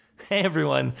Hey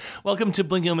everyone, welcome to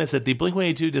Blink You'll Miss It, the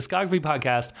Blink-182 discography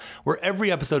podcast, where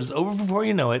every episode is over before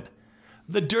you know it.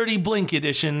 The Dirty Blink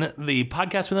edition, the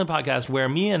podcast within the podcast, where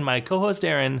me and my co-host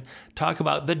Aaron talk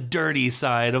about the dirty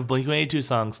side of Blink-182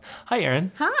 songs. Hi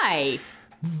Aaron. Hi.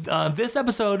 This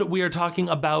episode, we are talking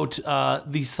about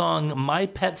the song My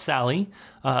Pet Sally.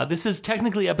 This is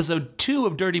technically episode 2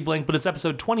 of Dirty Blink, but it's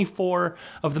episode 24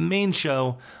 of the main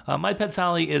show. My Pet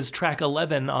Sally is track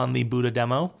 11 on the Buddha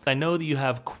demo. I know that you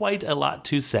have quite a lot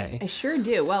to say. I sure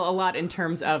do. Well, a lot in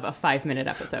terms of a 5-minute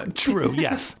episode. True,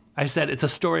 yes. I said it's a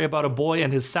story about a boy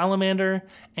and his salamander,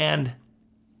 and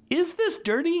is this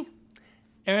dirty?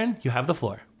 Aaron, you have the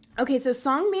floor. Okay, so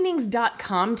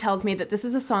songmeanings.com tells me that this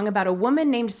is a song about a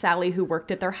woman named Sally who worked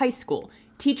at their high school.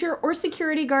 Teacher or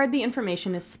security guard, the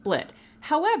information is split.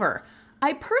 However,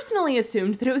 I personally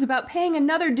assumed that it was about paying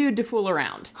another dude to fool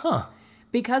around. Huh.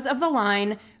 Because of the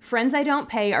line, friends I don't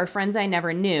pay are friends I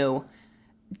never knew.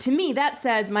 To me, that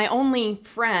says my only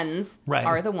friends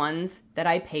are the ones that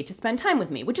I pay to spend time with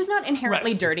me, which is not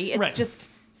inherently dirty. It's just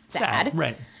sad.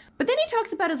 Right. But then he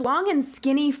talks about his long and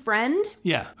skinny friend.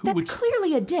 Yeah. That's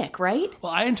clearly a dick, right?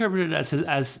 Well, I interpreted it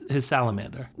as his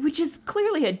salamander. Which is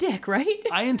clearly a dick, right?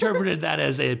 I interpreted that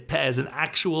as an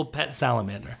actual pet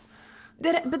salamander.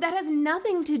 But that has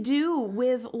nothing to do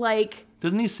with, like...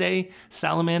 Doesn't he say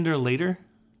salamander later?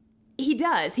 He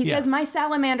does. He says, my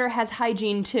salamander has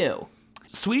hygiene too.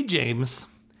 Sweet James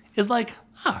is like,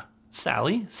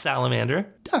 Sally,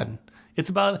 salamander, done. It's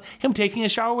about him taking a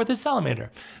shower with his salamander.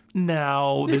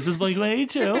 Now, this is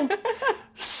Blink-182,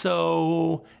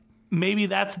 so maybe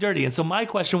that's dirty. And so my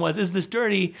question was, is this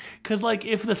dirty? Because, like,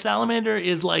 if the salamander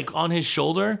is, like, on his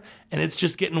shoulder and it's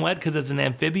just getting wet because it's an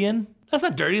amphibian, that's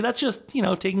not dirty. That's just,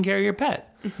 taking care of your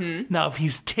pet. Mm-hmm. Now, if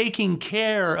he's taking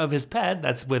care of his pet,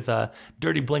 that's with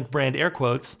Dirty Blink brand air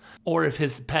quotes, or if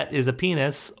his pet is a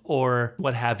penis or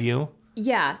what have you.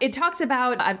 Yeah, it talks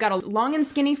about, I've got a long and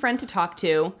skinny friend to talk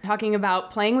to, talking about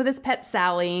playing with his pet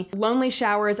Sally, lonely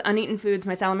showers, uneaten foods,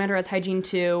 my salamander has hygiene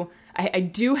too. I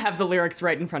do have the lyrics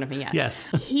right in front of me, yes.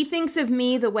 He thinks of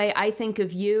me the way I think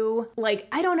of you. Like,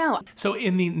 I don't know. So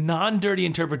in the non-dirty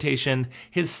interpretation,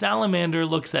 his salamander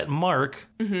looks at Mark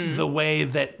the way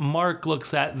that Mark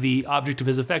looks at the object of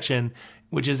his affection,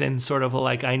 which is in sort of a,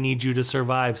 like, I need you to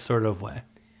survive sort of way.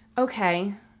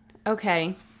 Okay.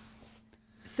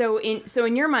 So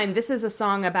in your mind, this is a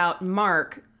song about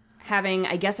Mark having,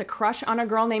 I guess, a crush on a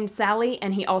girl named Sally,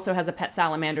 and he also has a pet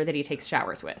salamander that he takes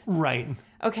showers with. Right.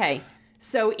 Okay.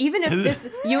 So even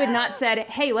if you had not said,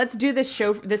 hey, let's do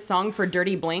this song for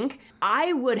Dirty Blink,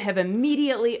 I would have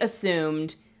immediately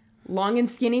assumed long and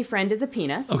skinny friend is a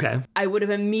penis. Okay. I would have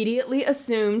immediately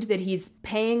assumed that he's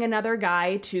paying another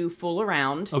guy to fool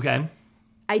around. Okay.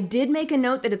 I did make a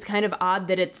note that it's kind of odd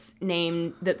that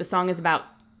that the song is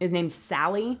named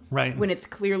Sally. Right. When it's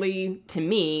clearly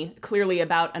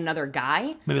about another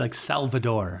guy. Maybe like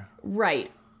Salvador.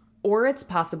 Right. Or it's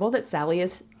possible that Sally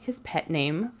is his pet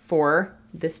name for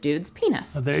this dude's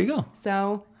penis. Oh, there you go.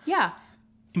 So, yeah.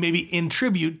 Maybe in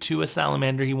tribute to a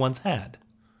salamander he once had.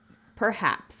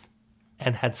 Perhaps.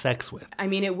 And had sex with. I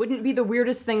mean, it wouldn't be the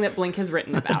weirdest thing that Blink has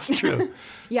written about. That's true.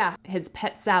 Yeah. His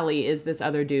pet Sally is this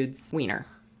other dude's wiener.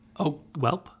 Oh,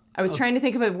 welp. I was trying to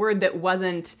think of a word that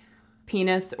wasn't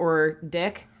penis or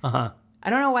dick. Uh-huh. I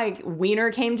don't know why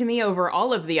wiener came to me over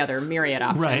all of the other myriad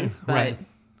options. But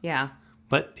yeah.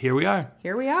 But here we are.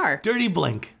 Dirty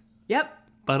Blink. Yep.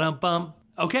 Ba-dum-bum.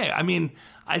 Okay, I mean,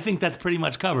 I think that's pretty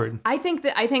much covered. I think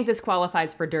this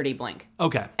qualifies for Dirty Blink.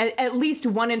 Okay. At least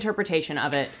one interpretation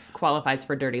of it qualifies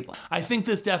for Dirty Blink. I think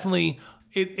this definitely,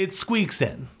 it squeaks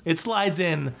in. It slides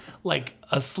in like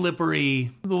a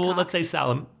slippery, let's say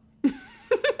salam.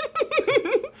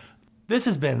 This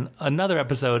has been another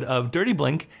episode of Dirty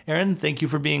Blink. Aaron, thank you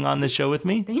for being on this show with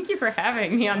me. Thank you for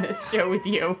having me on this show with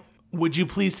you. Would you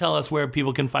please tell us where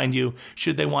people can find you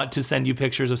should they want to send you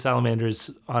pictures of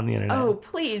salamanders on the internet? Oh,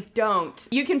 please don't.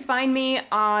 You can find me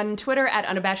on Twitter at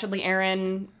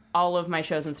unabashedlyaaron. All of my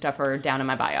shows and stuff are down in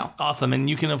my bio. Awesome. And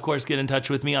you can, of course, get in touch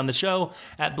with me on the show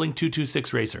at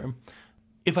Blink226Racer.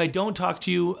 If I don't talk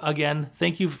to you again,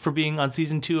 thank you for being on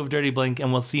season 2 of Dirty Blink,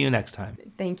 and we'll see you next time.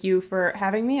 Thank you for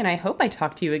having me, and I hope I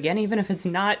talk to you again, even if it's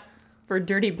not for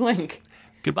Dirty Blink.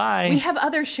 Goodbye. We have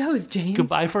other shows, James.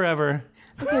 Goodbye forever.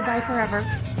 Okay, bye forever.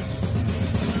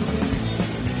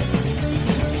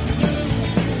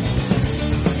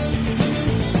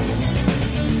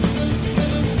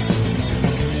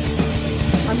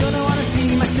 I'm gonna wanna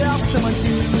see myself, someone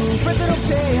to friends that don't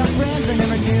pay, our friends I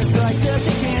never knew, so I took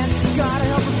a chance.